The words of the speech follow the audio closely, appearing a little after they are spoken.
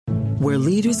Where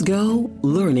leaders go,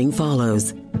 learning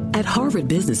follows. At Harvard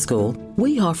Business School,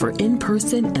 we offer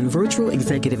in-person and virtual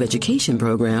executive education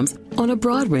programs on a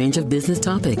broad range of business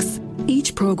topics.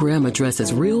 Each program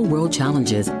addresses real-world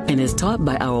challenges and is taught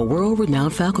by our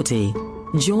world-renowned faculty.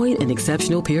 Join an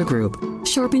exceptional peer group.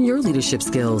 Sharpen your leadership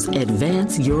skills.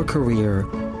 Advance your career.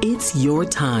 It's your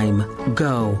time.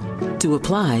 Go. To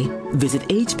apply, visit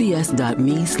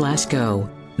hbs.me/go.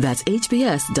 That's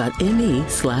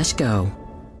hbs.me/go.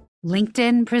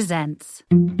 LinkedIn presents.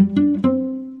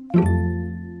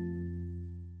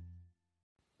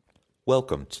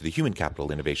 Welcome to the Human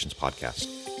Capital Innovations Podcast.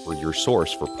 We're your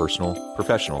source for personal,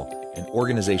 professional, and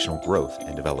organizational growth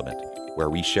and development,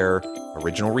 where we share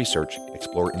original research,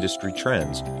 explore industry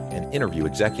trends, and interview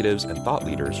executives and thought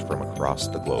leaders from across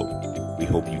the globe. We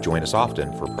hope you join us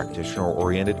often for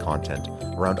practitioner-oriented content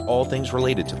around all things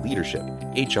related to leadership,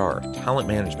 HR, talent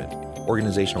management,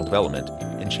 organizational development,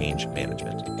 and change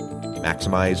management.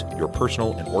 Maximize your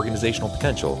personal and organizational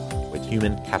potential with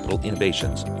Human Capital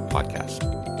Innovations Podcast.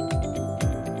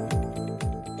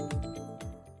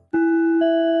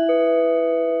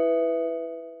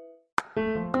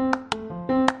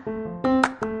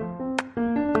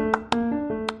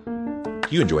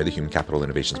 If you enjoy the Human Capital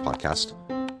Innovations Podcast,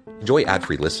 enjoy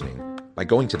ad-free listening by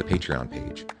going to the Patreon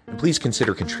page, and please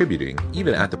consider contributing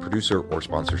even at the producer or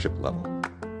sponsorship level.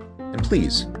 And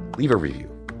please leave a review.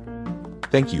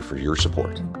 Thank you for your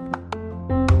support.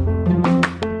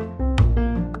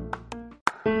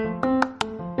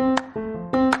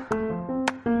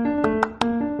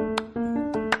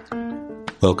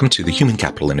 Welcome to the Human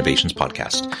Capital Innovations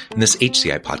Podcast. In this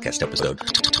HCI podcast episode,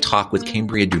 talk with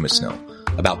Kambria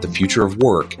Dumesnil about the future of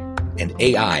work and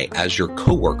AI as your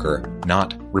coworker,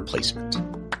 not replacement.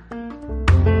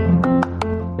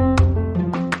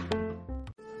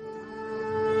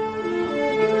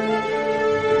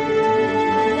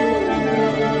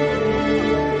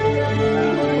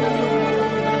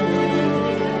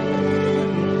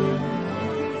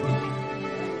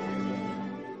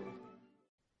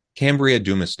 Kambria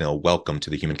Dumesnil, welcome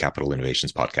to the Human Capital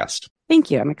Innovations Podcast.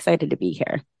 Thank you. I'm excited to be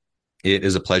here. It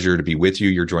is a pleasure to be with you.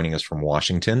 You're joining us from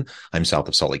Washington. I'm south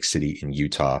of Salt Lake City in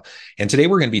Utah. And today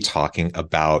we're going to be talking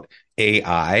about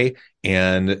AI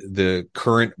and the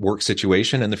current work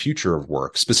situation and the future of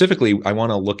work. Specifically, I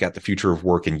want to look at the future of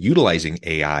work and utilizing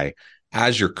AI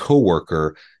as your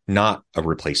coworker, not a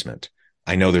replacement.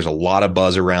 I know there's a lot of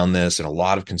buzz around this and a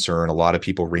lot of concern, a lot of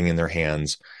people wringing their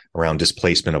hands around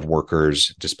displacement of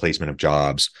workers, displacement of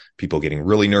jobs, people getting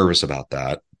really nervous about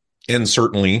that. And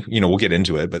certainly, we'll get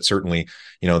into it, but certainly,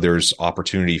 there's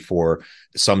opportunity for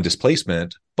some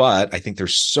displacement, but I think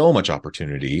there's so much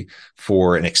opportunity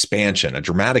for an expansion, a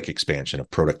dramatic expansion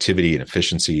of productivity and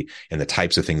efficiency and the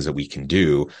types of things that we can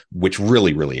do, which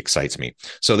really, really excites me.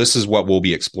 So this is what we'll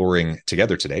be exploring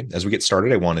together today. As we get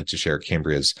started, I wanted to share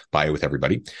Kambria's bio with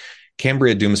everybody.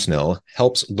 Kambria Dumesnil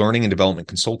helps learning and development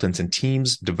consultants and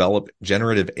teams develop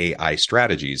generative AI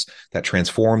strategies that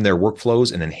transform their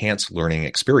workflows and enhance learning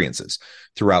experiences.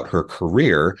 Throughout her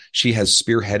career, she has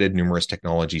spearheaded numerous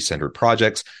technology-centered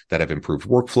projects that have improved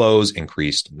workflows,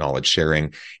 increased knowledge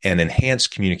sharing, and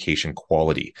enhanced communication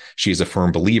quality. She is a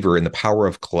firm believer in the power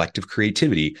of collective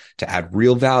creativity to add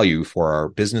real value for our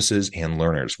businesses and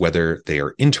learners, whether they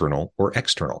are internal or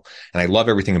external. And I love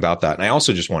everything about that. And I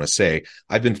also just want to say,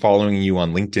 I've been following you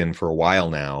on LinkedIn for a while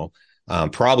now,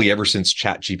 probably ever since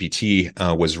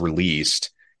ChatGPT was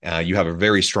released. You have a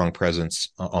very strong presence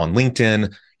on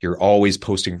LinkedIn. You're always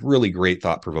posting really great,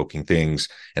 thought-provoking things.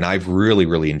 And I've really,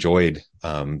 really enjoyed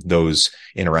those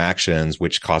interactions,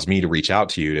 which caused me to reach out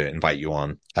to you to invite you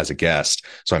on as a guest.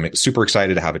 So I'm super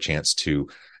excited to have a chance to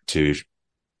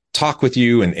talk with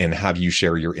you and have you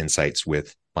share your insights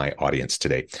with my audience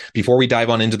today. Before we dive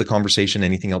on into the conversation,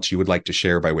 anything else you would like to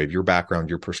share by way of your background,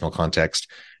 your personal context,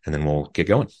 and then we'll get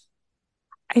going.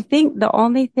 I think the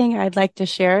only thing I'd like to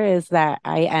share is that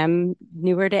I am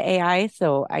newer to AI,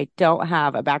 so I don't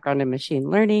have a background in machine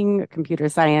learning, computer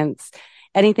science,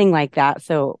 anything like that.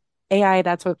 So AI,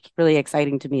 that's what's really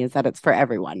exciting to me, is that it's for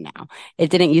everyone now. It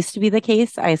didn't used to be the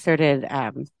case. I started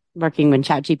working when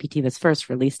ChatGPT was first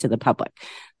released to the public.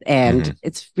 And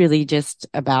it's really just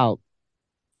about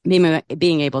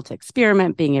being able to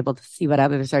experiment, being able to see what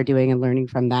others are doing and learning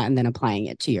from that, and then applying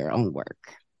it to your own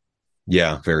work.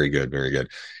 Yeah, very good, very good.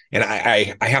 And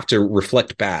I have to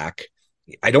reflect back.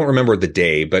 I don't remember the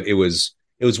day, but it was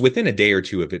within a day or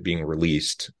two of it being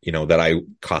released, that I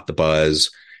caught the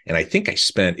buzz. And I think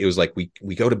it was like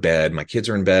we go to bed, my kids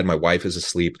are in bed, my wife is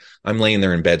asleep. I'm laying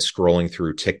there in bed scrolling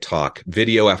through TikTok,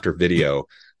 video after video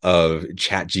of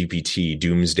ChatGPT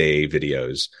doomsday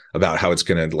videos about how it's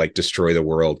going to like destroy the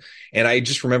world. And I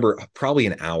just remember probably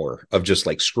an hour of just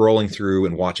like scrolling through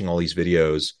and watching all these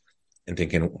videos and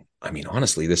thinking, I mean,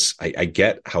 honestly, I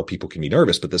get how people can be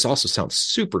nervous, but this also sounds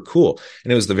super cool.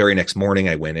 And it was the very next morning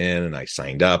I went in and I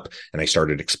signed up and I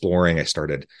started exploring. I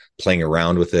started playing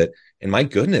around with it. And my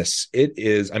goodness, it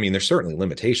is, I mean, there's certainly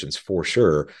limitations for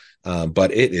sure,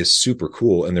 but it is super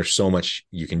cool. And there's so much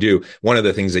you can do. One of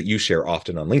the things that you share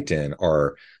often on LinkedIn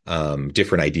are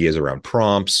different ideas around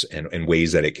prompts and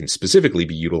ways that it can specifically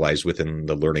be utilized within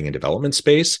the learning and development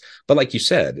space. But like you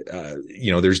said,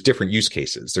 there's different use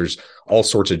cases. There's all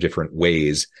sorts of different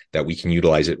ways that we can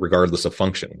utilize it regardless of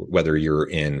function, whether you're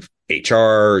in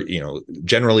HR,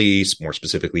 generally more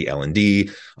specifically L&D,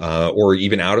 or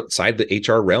even outside the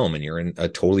HR realm and you're in a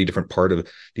totally different part of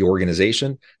the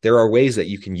organization. There are ways that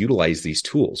you can utilize these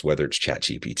tools, whether it's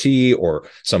ChatGPT or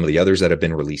some of the others that have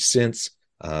been released since.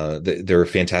 They're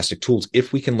fantastic tools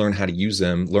if we can learn how to use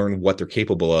them, learn what they're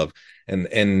capable of,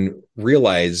 and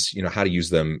realize, how to use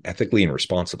them ethically and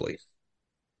responsibly.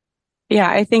 Yeah,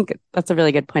 I think that's a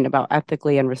really good point about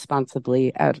ethically and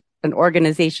responsibly at an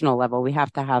organizational level. We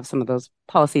have to have some of those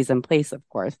policies in place, of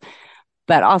course,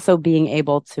 but also being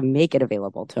able to make it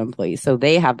available to employees so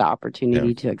they have the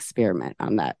opportunity to experiment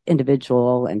on that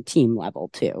individual and team level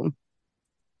too.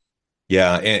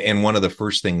 Yeah. And one of the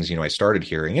first things, I started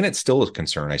hearing, and it's still a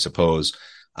concern, I suppose,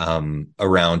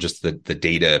 around just the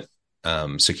data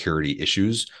security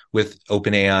issues with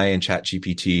OpenAI and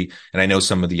ChatGPT. And I know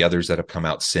some of the others that have come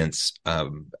out since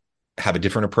have a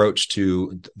different approach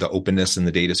to the openness and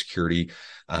the data security.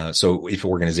 So if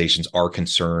organizations are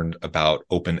concerned about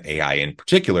OpenAI in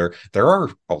particular, there are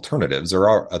alternatives, there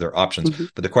are other options. Mm-hmm.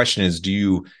 But the question is, do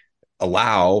you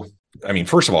allow,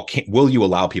 first of all, will you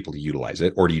allow people to utilize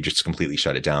it, or do you just completely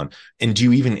shut it down? And do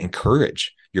you even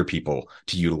encourage your people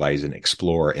to utilize and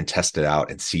explore and test it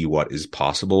out and see what is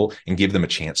possible and give them a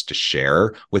chance to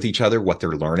share with each other what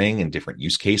they're learning and different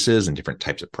use cases and different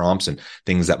types of prompts and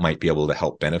things that might be able to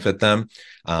help benefit them?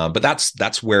 But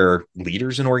that's where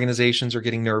leaders in organizations are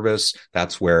getting nervous.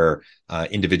 That's where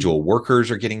individual workers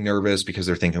are getting nervous because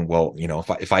they're thinking, well,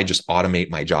 if I just automate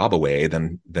my job away,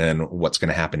 then what's going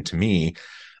to happen to me?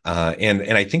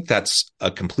 And I think that's a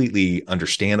completely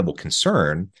understandable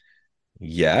concern.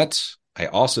 Yet I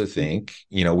also think,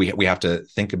 we have to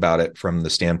think about it from the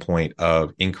standpoint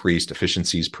of increased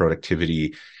efficiencies,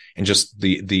 productivity, and just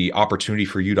the opportunity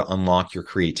for you to unlock your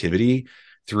creativity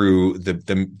through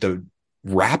the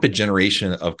rapid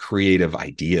generation of creative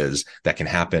ideas that can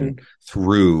happen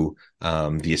through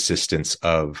the assistance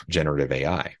of generative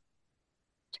AI.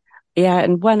 Yeah.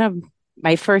 And one of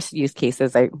my first use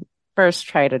cases, I first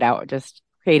tried it out just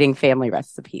creating family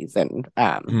recipes and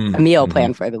a meal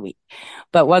plan for the week.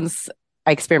 But once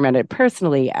I experimented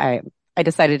personally, I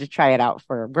decided to try it out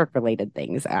for work-related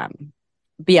things.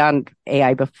 Beyond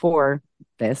AI before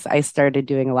this, I started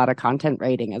doing a lot of content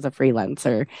writing as a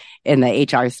freelancer in the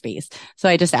HR space. So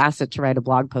I just asked it to write a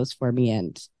blog post for me,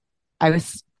 and I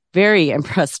was very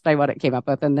impressed by what it came up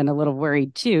with, and then a little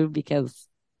worried too, because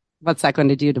what's that going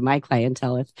to do to my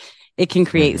clientele if it can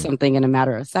create something in a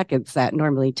matter of seconds that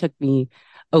normally took me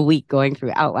a week going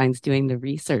through outlines, doing the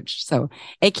research. So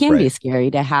it can be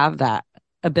scary to have that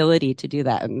ability to do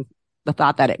that. And the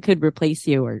thought that it could replace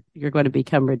you or you're going to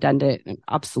become redundant and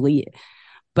obsolete.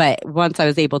 But once I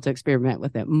was able to experiment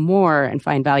with it more and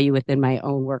find value within my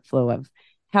own workflow of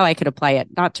how I could apply it,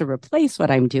 not to replace what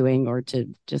I'm doing or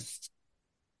to just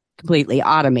completely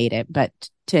automate it, but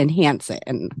to enhance it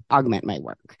and augment my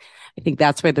work. I think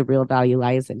that's where the real value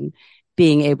lies in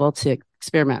being able to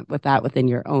experiment with that within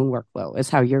your own workflow is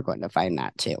how you're going to find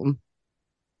that too.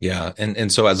 Yeah.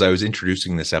 And so as I was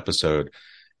introducing this episode,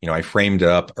 I framed it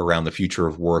up around the future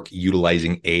of work,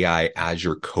 utilizing AI as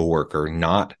your coworker,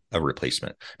 not a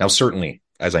replacement. Now, certainly,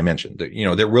 as I mentioned,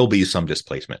 there will be some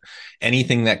displacement.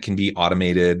 Anything that can be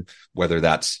automated, whether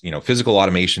that's, physical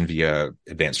automation via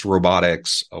advanced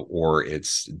robotics, or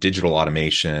it's digital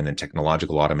automation and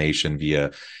technological automation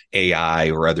via AI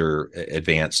or other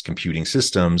advanced computing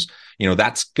systems,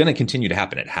 that's going to continue to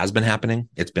happen. It has been happening.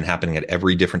 It's been happening at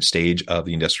every different stage of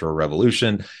the Industrial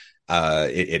Revolution.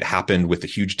 It happened with the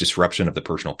huge disruption of the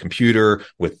personal computer,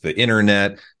 with the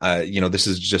internet. This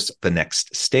is just the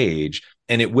next stage,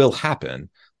 and it will happen.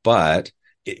 But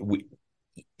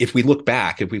if we look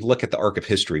back, if we look at the arc of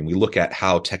history and we look at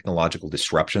how technological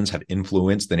disruptions have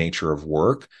influenced the nature of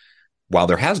work, while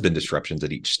there has been disruptions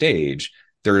at each stage,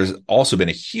 there has also been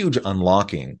a huge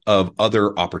unlocking of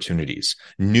other opportunities,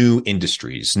 new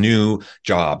industries, new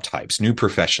job types, new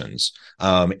professions,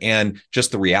 and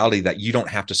just the reality that you don't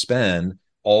have to spend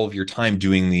all of your time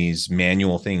doing these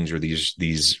manual things or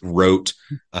these rote,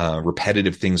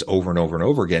 repetitive things over and over and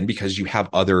over again, because you have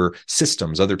other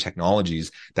systems, other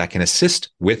technologies that can assist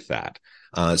with that.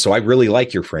 So I really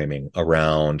like your framing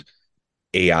around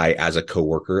AI as a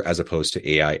coworker as opposed to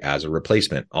AI as a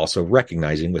replacement. Also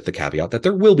recognizing with the caveat that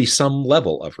there will be some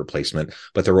level of replacement,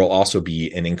 but there will also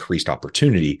be an increased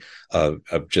opportunity of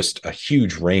just a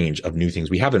huge range of new things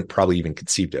we haven't probably even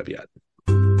conceived of yet.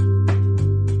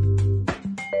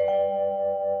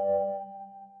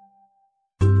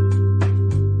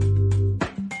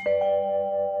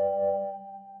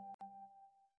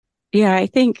 Yeah, I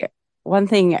think one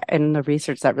thing in the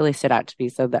research that really stood out to me,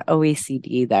 so the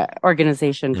OECD, the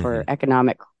Organization for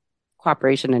Economic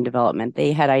Cooperation and Development,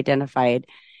 they had identified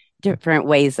different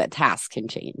ways that tasks can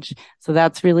change. So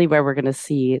that's really where we're going to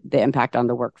see the impact on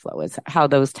the workflow, is how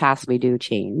those tasks we do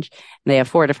change. And they have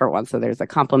 4 different ones. So there's a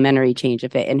complementary change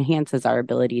if it enhances our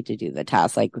ability to do the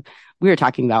task. Like we were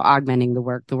talking about augmenting the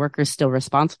work. The worker's still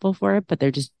responsible for it, but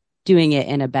they're just doing it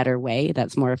in a better way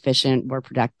that's more efficient, more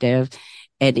productive,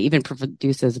 and even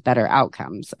produces better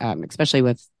outcomes. Especially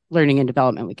with learning and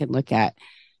development, we can look at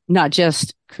not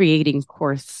just creating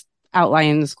course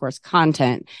outlines, course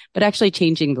content, but actually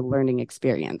changing the learning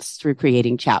experience through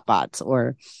creating chatbots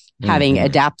or having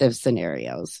adaptive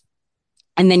scenarios.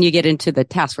 And then you get into the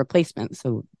task replacement.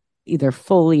 So either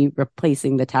fully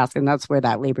replacing the task, and that's where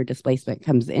that labor displacement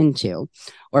comes into,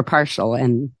 or partial,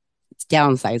 and it's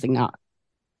downsizing, not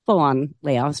full on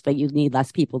layoffs, but you need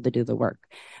less people to do the work.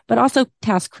 But also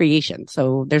task creation.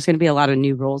 So there's going to be a lot of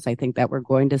new roles, I think, that we're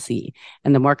going to see.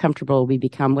 And the more comfortable we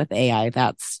become with AI,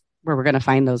 that's where we're going to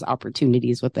find those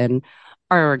opportunities within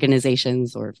our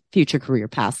organizations or future career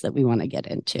paths that we want to get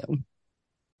into.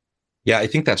 Yeah, I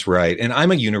think that's right. And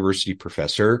I'm a university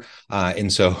professor.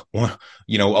 And so, a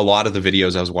lot of the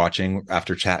videos I was watching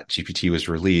after ChatGPT was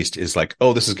released is like,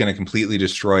 oh, this is going to completely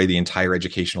destroy the entire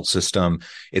educational system.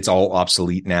 It's all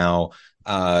obsolete now.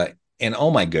 And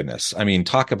oh my goodness, I mean,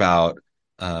 talk about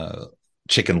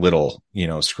Chicken Little,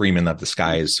 screaming that the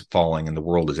sky is falling and the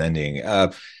world is ending.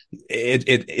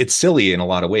 It's silly in a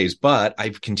lot of ways, but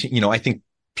I've continued, I think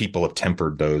people have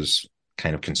tempered those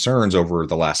kind of concerns over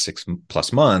the last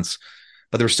 6+ months,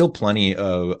 but there's still plenty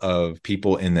of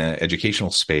people in the educational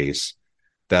space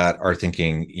that are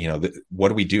thinking, what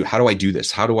do we do? How do I do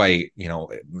this? How do I,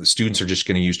 students are just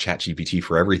going to use ChatGPT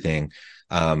for everything.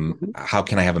 How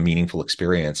can I have a meaningful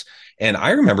experience? And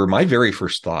I remember my very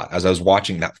first thought as I was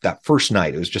watching that first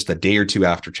night, it was just a day or two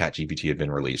after ChatGPT had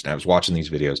been released, and I was watching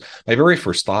these videos. My very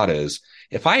first thought is,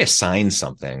 if I assign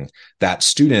something that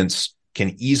students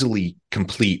can easily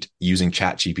complete using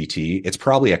ChatGPT, it's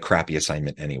probably a crappy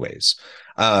assignment anyways.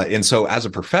 And so as a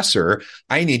professor,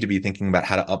 I need to be thinking about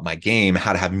how to up my game,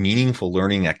 how to have meaningful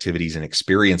learning activities and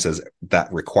experiences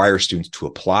that require students to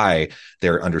apply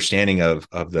their understanding of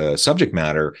the subject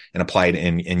matter and apply it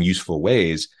in useful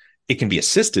ways. It can be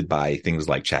assisted by things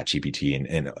like ChatGPT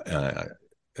and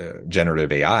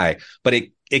generative AI, but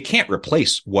it can't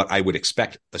replace what I would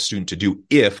expect a student to do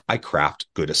if I craft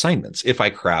good assignments, if I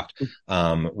craft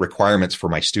requirements for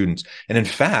my students. And in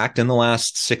fact, in the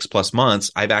last 6+ months,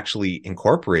 I've actually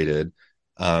incorporated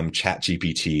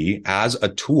ChatGPT as a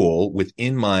tool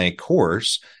within my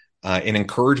course and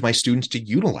encourage my students to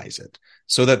utilize it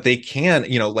so that they can,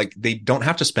 they don't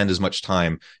have to spend as much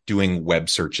time doing web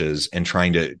searches and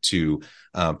trying to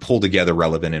pull together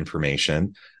relevant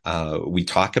information. We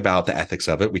talk about the ethics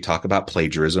of it. We talk about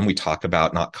plagiarism. We talk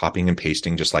about not copying and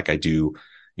pasting, just like I do,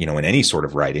 in any sort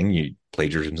of writing.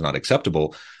 Plagiarism is not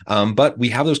acceptable. But we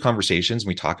have those conversations. And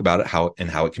we talk about it, how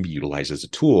it can be utilized as a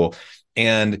tool.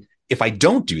 And if I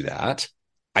don't do that,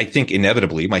 I think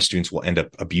inevitably my students will end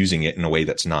up abusing it in a way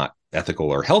that's not ethical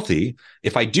or healthy.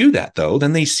 If I do that, though,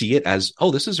 then they see it as,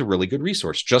 oh, this is a really good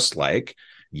resource, just like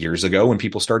years ago when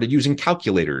people started using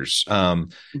calculators,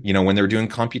 when they're doing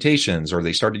computations, or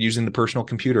they started using the personal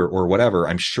computer or whatever.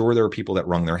 I'm sure there are people that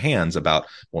wrung their hands about,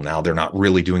 well, now they're not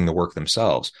really doing the work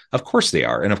themselves. Of course they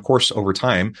are. And of course, over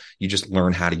time, you just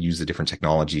learn how to use the different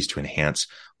technologies to enhance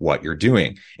what you're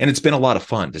doing. And it's been a lot of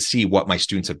fun to see what my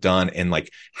students have done and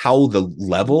like how the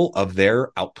level of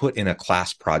their output in a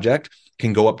class project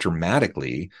can go up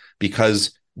dramatically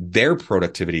because their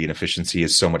productivity and efficiency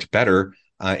is so much better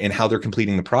in how they're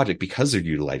completing the project because they're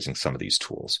utilizing some of these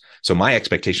tools. So my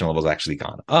expectation level has actually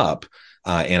gone up.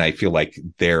 And I feel like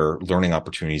their learning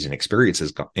opportunities and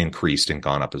experiences increased and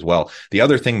gone up as well. The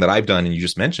other thing that I've done, and you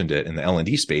just mentioned it in the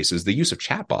L&D space, is the use of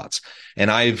chatbots. And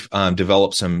I've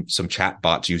developed some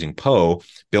chatbots using Poe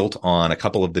built on a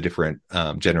couple of the different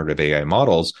generative AI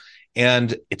models.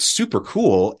 And it's super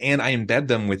cool. And I embed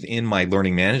them within my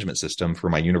learning management system for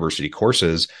my university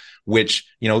courses, which,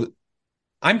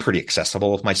 I'm pretty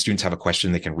accessible. If my students have a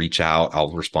question, they can reach out.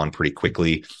 I'll respond pretty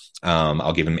quickly.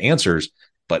 I'll give them answers.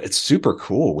 But it's super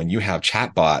cool when you have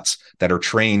chatbots that are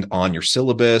trained on your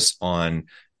syllabus, on,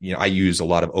 I use a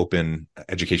lot of open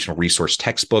educational resource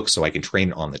textbooks, so I can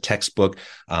train on the textbook.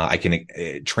 I can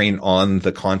train on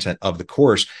the content of the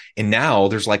course. And now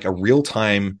there's like a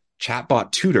real-time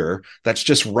chatbot tutor that's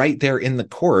just right there in the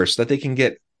course that they can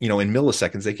get, in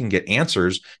milliseconds, they can get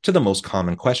answers to the most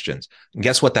common questions. And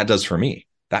guess what that does for me?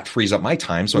 That frees up my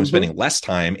time. So I'm spending less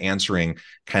time answering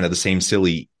kind of the same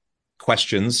silly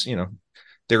questions.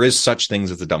 There is such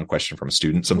things as a dumb question from a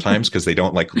student sometimes because they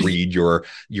don't like read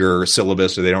your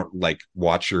syllabus, or they don't like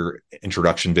watch your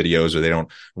introduction videos, or they don't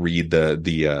read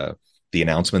the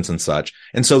announcements and such.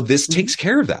 And so this takes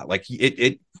care of that. Like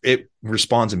it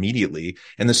responds immediately,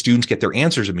 and the students get their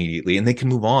answers immediately, and they can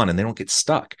move on and they don't get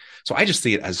stuck. So I just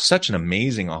see it as such an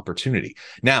amazing opportunity.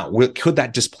 Now, could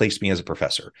that displace me as a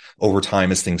professor over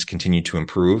time as things continue to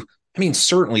improve? I mean,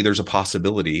 certainly there's a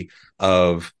possibility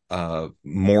of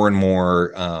more and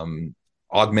more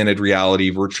augmented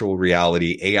reality, virtual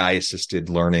reality, AI assisted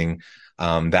learning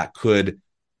that could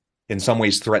in some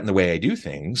ways threaten the way I do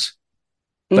things.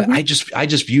 But I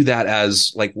just view that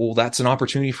as like, well, that's an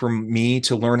opportunity for me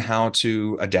to learn how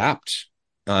to adapt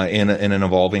in an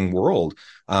evolving world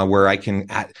where I can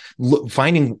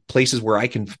finding places where I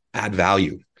can add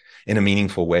value in a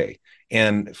meaningful way.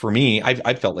 And for me,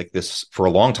 I've felt like this for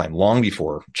a long time, long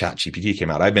before ChatGPT came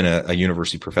out. I've been a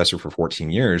university professor for 14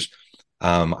 years.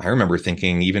 I remember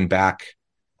thinking even back,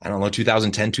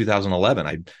 2010, 2011,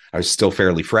 I was still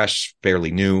fairly fresh,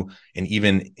 fairly new. And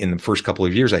even in the first couple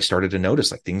of years, I started to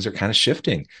notice like things are kind of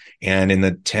shifting. And in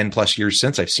the 10 plus years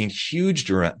since, I've seen huge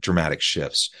dramatic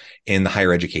shifts in the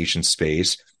higher education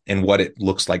space and what it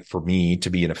looks like for me to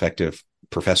be an effective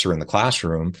professor in the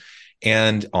classroom.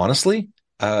 And honestly,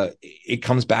 it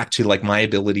comes back to like my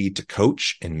ability to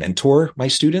coach and mentor my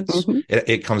students.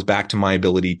 It comes back to my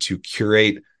ability to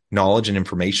curate knowledge and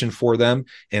information for them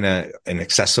in an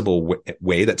accessible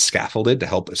way that's scaffolded to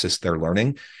help assist their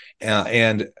learning.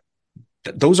 And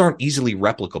those aren't easily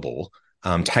replicable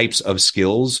types of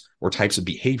skills or types of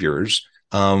behaviors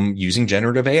using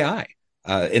generative AI.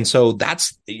 And so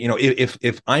that's,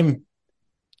 if I'm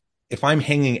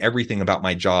hanging everything about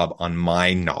my job on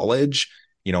my knowledge,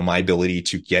 my ability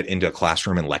to get into a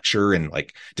classroom and lecture and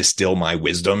like distill my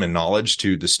wisdom and knowledge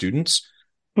to the students,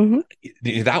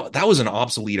 that was an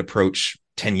obsolete approach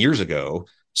 10 years ago,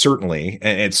 certainly.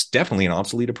 And it's definitely an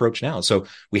obsolete approach now. So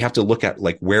we have to look at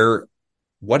like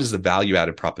what is the value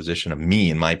added proposition of me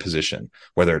in my position,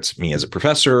 whether it's me as a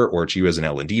professor or it's you as an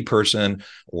L&D person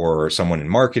or someone in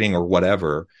marketing or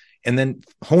whatever, and then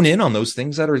hone in on those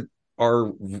things that are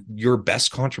your best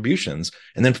contributions,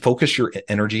 and then focus your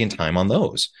energy and time on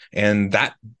those. And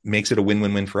that makes it a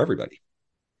win-win-win for everybody.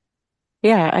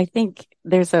 Yeah, I think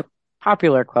there's a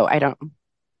popular quote. I don't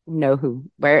know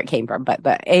where it came from, but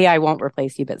the AI won't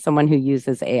replace you, but someone who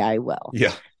uses AI will.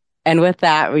 Yeah. And with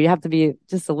that, we have to be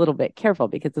just a little bit careful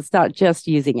because it's not just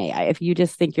using AI. If you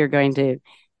just think you're going to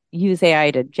use AI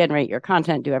to generate your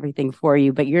content, do everything for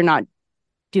you, but you're not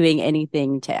doing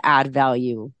anything to add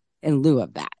value in lieu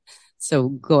of that. So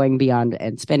going beyond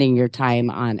and spending your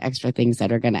time on extra things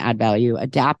that are going to add value,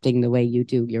 adapting the way you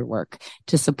do your work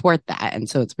to support that. And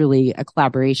so it's really a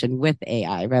collaboration with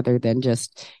AI rather than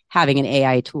just having an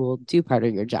AI tool do part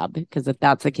of your job. Because if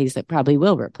that's the case, it probably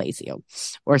will replace you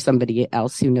or somebody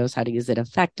else who knows how to use it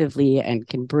effectively and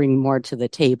can bring more to the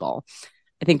table.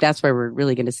 I think that's where we're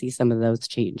really going to see some of those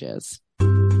changes.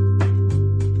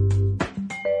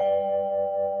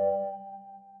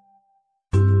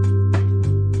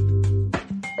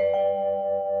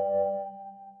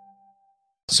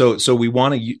 So we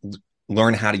want to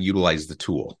learn how to utilize the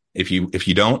tool. If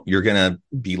you don't, you're going to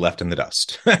be left in the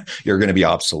dust. You're going to be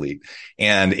obsolete.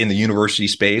 And in the university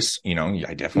space,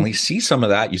 I definitely see some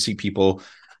of that. You see people,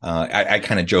 I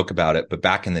kind of joke about it, but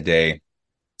back in the day,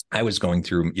 I was going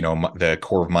through, the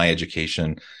core of my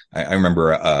education. I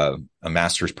remember a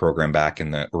master's program back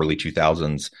in the early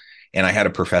 2000s, and I had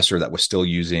a professor that was still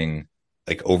using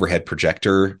like overhead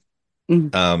projector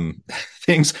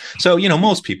things. So,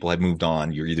 most people had moved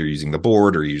on. You're either using the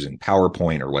board or using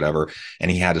PowerPoint or whatever. And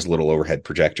he had his little overhead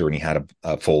projector, and he had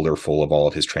a folder full of all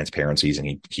of his transparencies,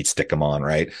 and he'd stick them on.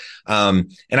 Right.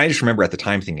 And I just remember at the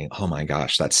time thinking, oh my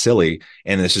gosh, that's silly.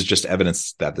 And this is just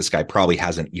evidence that this guy probably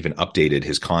hasn't even updated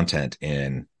his content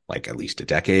in like at least a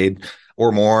decade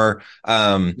or more.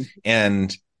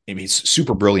 And he's a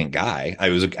super brilliant guy. I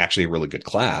was actually a really good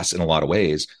class in a lot of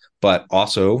ways, but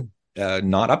also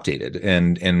not updated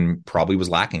and probably was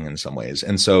lacking in some ways.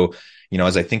 And so,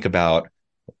 as I think about,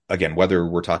 again, whether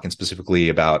we're talking specifically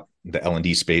about the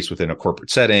L&D space within a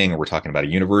corporate setting, or we're talking about a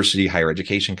university, higher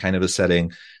education kind of a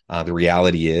setting, the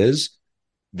reality is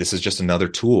this is just another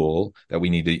tool that we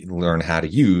need to learn how to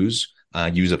use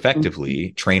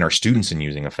effectively, train our students in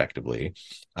using effectively.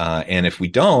 And if we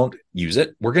don't use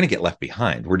it, we're going to get left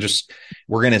behind. We're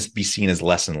going to be seen as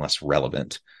less and less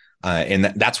relevant. And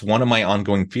that's one of my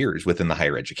ongoing fears within the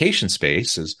higher education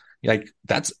space is like,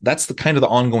 that's the kind of the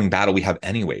ongoing battle we have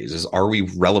anyways, is are we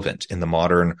relevant in the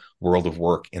modern world of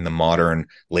work, in the modern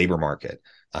labor market?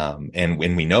 And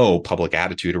when we know public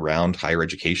attitude around higher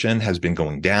education has been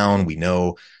going down, we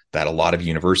know that a lot of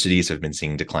universities have been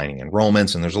seeing declining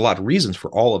enrollments, and there's a lot of reasons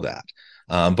for all of that.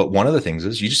 But one of the things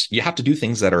is you have to do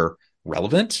things that are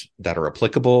relevant, that are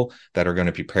applicable, that are going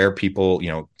to prepare people,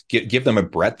 give them a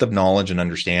breadth of knowledge and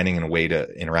understanding and a way to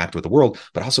interact with the world,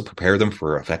 but also prepare them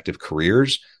for effective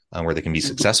careers where they can be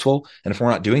successful. And if we're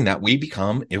not doing that, we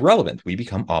become irrelevant. We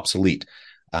become obsolete.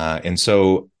 And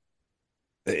so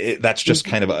that's just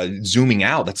kind of a zooming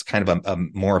out. That's kind of a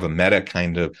more of a meta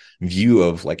kind of view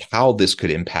of like how this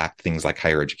could impact things like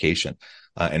higher education.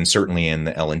 And certainly in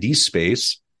the L&D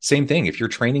space, same thing. If your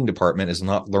training department is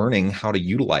not learning how to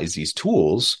utilize these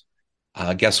tools,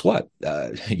 guess what?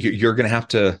 You're going to have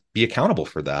to be accountable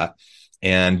for that,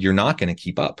 and you're not going to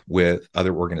keep up with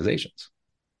other organizations.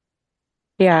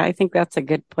 Yeah, I think that's a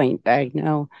good point. I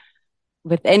know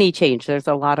with any change, there's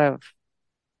a lot of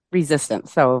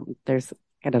resistance. So there's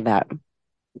kind of that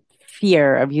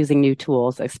fear of using new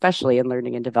tools, especially in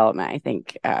learning and development. I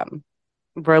think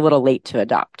we're a little late to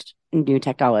adopt new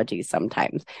technologies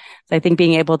sometimes. So I think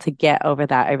being able to get over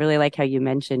that, I really like how you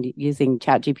mentioned using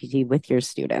ChatGPT with your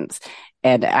students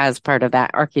and as part of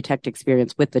that architect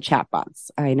experience with the chatbots.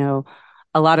 I know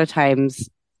a lot of times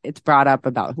it's brought up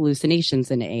about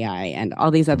hallucinations in AI and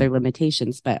all these other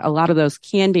limitations, but a lot of those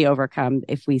can be overcome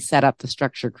if we set up the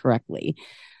structure correctly.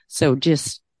 So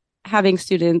just having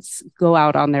students go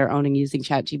out on their own and using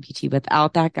ChatGPT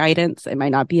without that guidance, it might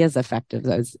not be as effective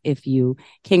as if you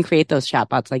can create those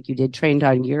chatbots like you did, trained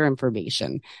on your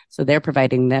information. So they're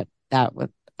providing that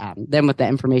with them with the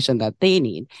information that they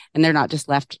need, and they're not just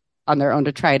left on their own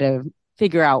to try to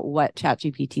figure out what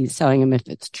ChatGPT is telling them, if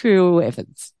it's true, if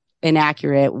it's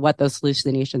inaccurate, what those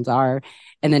hallucinations are,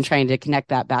 and then trying to connect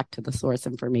that back to the source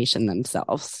information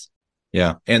themselves.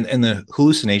 Yeah. And the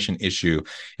hallucination issue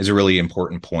is a really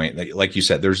important point. Like you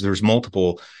said, there's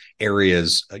multiple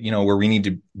areas, where we need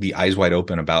to be eyes wide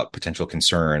open about potential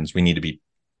concerns. We need to be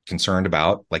concerned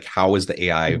about, like, how is the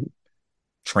AI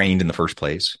trained in the first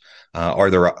place?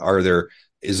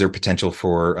 Is there potential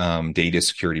for data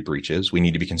security breaches? We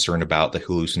need to be concerned about the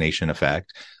hallucination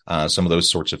effect, some of those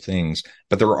sorts of things.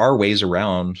 But there are ways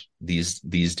around these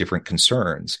different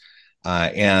concerns.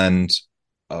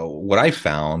 What I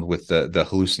found with the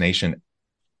hallucination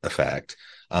effect,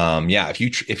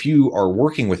 if you are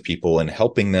working with people and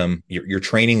helping them, you're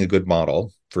training a good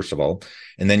model, first of all,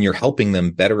 and then you're helping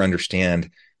them better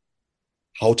understand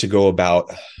how to go about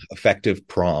effective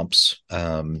prompts.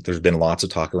 There's been lots of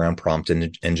talk around prompt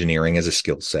engineering as a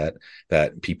skill set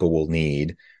that people will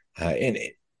need.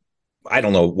 I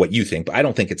don't know what you think, but I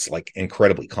don't think it's like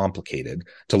incredibly complicated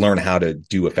to learn how to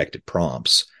do effective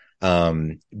prompts.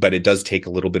 But it does take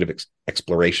a little bit of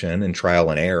exploration and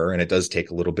trial and error. And it does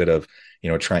take a little bit of,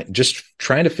 trying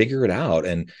to figure it out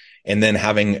and then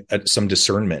having some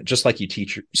discernment, just like you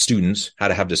teach students how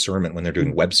to have discernment when they're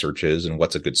doing web searches and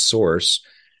what's a good source.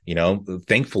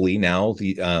 Thankfully now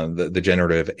the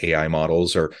generative AI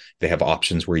models they have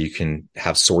options where you can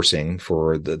have sourcing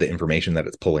for the information that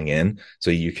it's pulling in.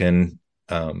 So you can,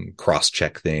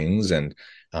 cross-check things. And,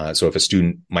 so if a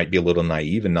student might be a little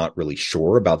naive and not really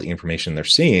sure about the information they're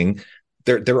seeing,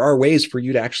 there are ways for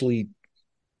you to actually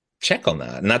check on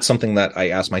that. And that's something that I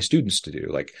ask my students to do.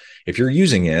 Like, if you're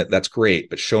using it, that's great,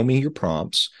 but show me your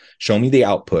prompts, show me the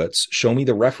outputs, show me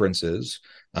the references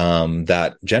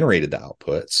that generated the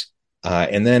outputs,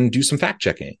 and then do some fact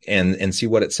checking and see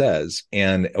what it says.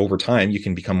 And over time, you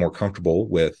can become more comfortable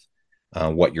with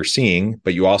what you're seeing,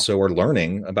 but you also are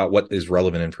learning about what is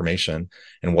relevant information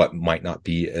and what might not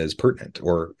be as pertinent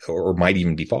or might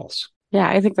even be false. Yeah,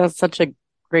 I think that's such a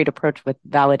great approach with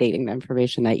validating the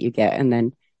information that you get. And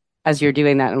then as you're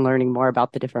doing that and learning more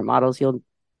about the different models, you'll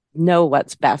know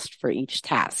what's best for each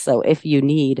task. So if you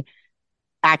need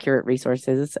accurate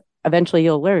resources, eventually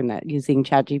you'll learn that using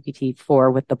ChatGPT 4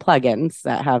 with the plugins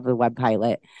that have the web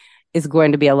pilot is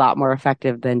going to be a lot more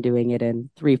effective than doing it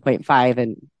in 3.5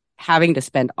 and having to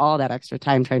spend all that extra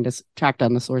time trying to track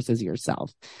down the sources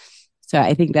yourself. So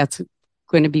I think that's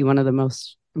going to be one of the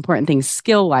most important things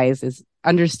skill-wise is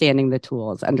understanding the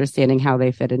tools, understanding how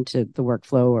they fit into the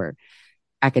workflow or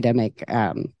academic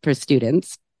for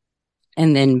students,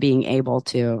 and then being able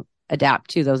to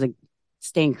adapt to those,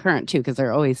 staying current too, because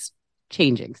they're always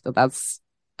changing. So that's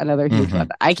another huge one.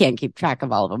 I can't keep track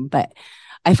of all of them, but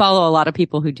I follow a lot of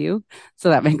people who do. So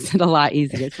that makes it a lot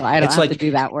easier. So I don't have to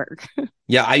do that work.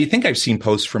 Yeah, I think I've seen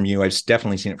posts from you. I've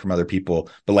definitely seen it from other people,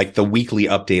 but like the weekly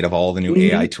update of all the new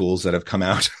AI tools that have come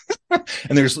out.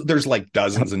 And there's like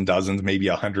dozens and dozens, maybe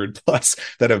 100 plus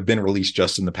that have been released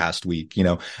just in the past week.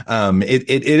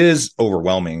 It is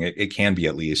overwhelming. It can be,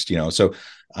 at least, so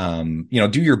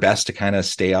do your best to kind of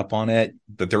stay up on it.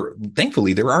 But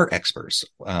thankfully there are experts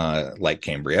like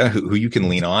Kambria who you can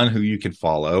lean on, who you can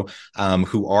follow,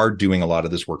 who are doing a lot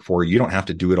of this work for you. You don't have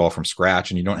to do it all from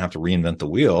scratch, and you don't have to reinvent the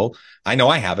wheel. I know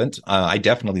I haven't. I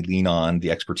definitely lean on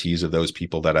the expertise of those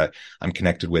people that I'm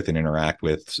connected with and interact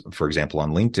with, for example,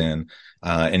 on LinkedIn.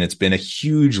 And it's been a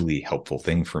hugely helpful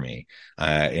thing for me.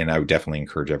 And I would definitely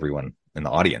encourage everyone in the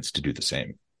audience to do the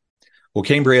same. Well,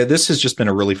 Kambria, this has just been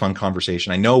a really fun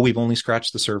conversation. I know we've only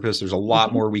scratched the surface. There's a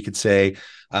lot more we could say,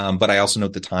 but I also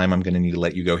note the time. I'm going to need to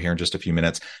let you go here in just a few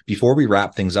minutes. Before we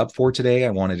wrap things up for today,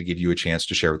 I wanted to give you a chance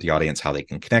to share with the audience how they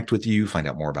can connect with you, find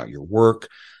out more about your work,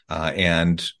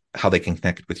 and how they can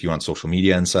connect with you on social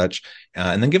media and such,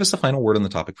 and then give us the final word on the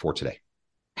topic for today.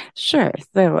 Sure.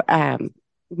 So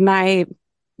my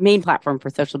main platform for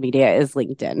social media is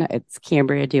LinkedIn. It's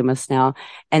Kambria Dumesnil.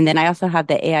 And then I also have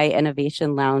the AI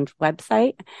Innovation Lounge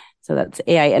website. So that's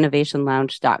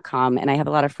AIinnovationLounge.com. And I have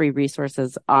a lot of free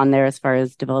resources on there as far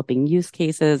as developing use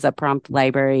cases, a prompt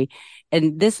library.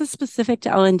 And this is specific to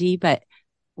L&D, but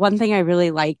one thing I really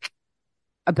like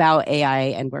about AI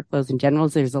and workflows in general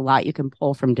is there's a lot you can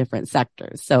pull from different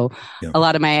sectors. So a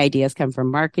lot of my ideas come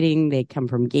from marketing. They come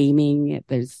from gaming.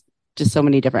 There's just so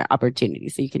many different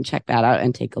opportunities. So you can check that out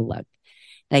and take a look.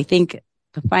 And I think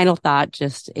the final thought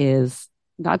just is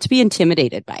not to be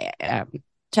intimidated by it.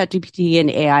 ChatGPT and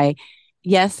AI,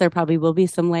 yes, there probably will be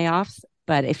some layoffs,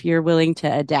 but if you're willing to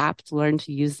adapt, learn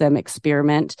to use them,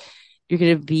 experiment, you're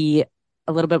going to be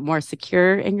a little bit more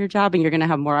secure in your job, and you're going to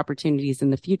have more opportunities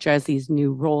in the future as these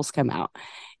new roles come out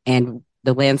and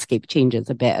the landscape changes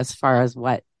a bit as far as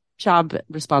what job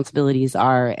responsibilities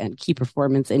are and key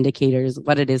performance indicators,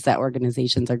 what it is that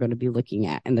organizations are going to be looking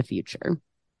at in the future.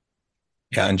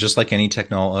 Yeah. And just like any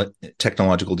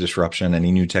technological disruption,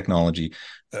 any new technology,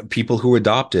 people who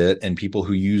adopt it and people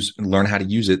who learn how to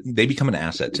use it, they become an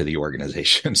asset to the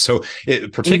organization. So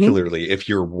particularly if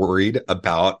you're worried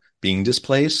about being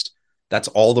displaced, that's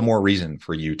all the more reason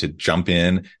for you to jump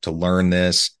in, to learn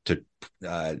this, to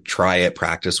try it,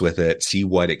 practice with it, see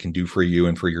what it can do for you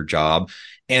and for your job.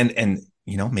 And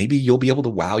maybe you'll be able to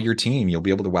wow your team. You'll be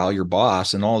able to wow your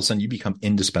boss, and all of a sudden you become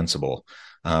indispensable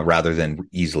rather than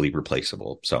easily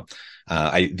replaceable. So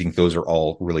I think those are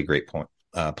all really great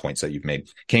points that you've made.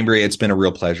 Kambria, it's been a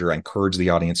real pleasure. I encourage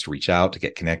the audience to reach out, to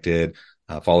get connected,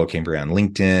 follow Kambria on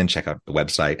LinkedIn, check out the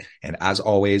website. And as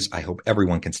always, I hope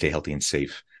everyone can stay healthy and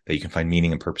safe, that you can find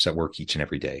meaning and purpose at work each and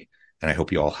every day. And I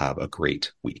hope you all have a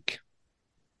great week.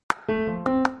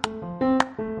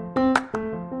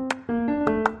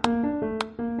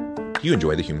 Do you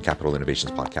enjoy the Human Capital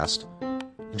Innovations podcast?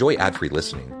 Enjoy ad-free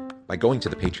listening by going to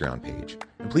the Patreon page.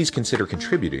 And please consider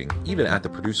contributing even at the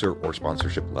producer or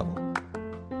sponsorship level.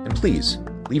 And please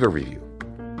leave a review.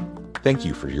 Thank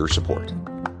you for your support.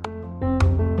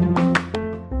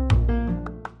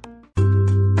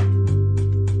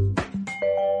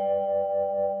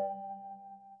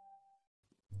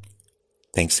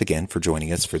 Thanks again for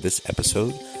joining us for this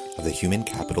episode of the Human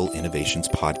Capital Innovations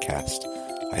podcast.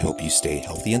 I hope you stay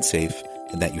healthy and safe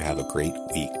and that you have a great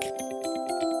week.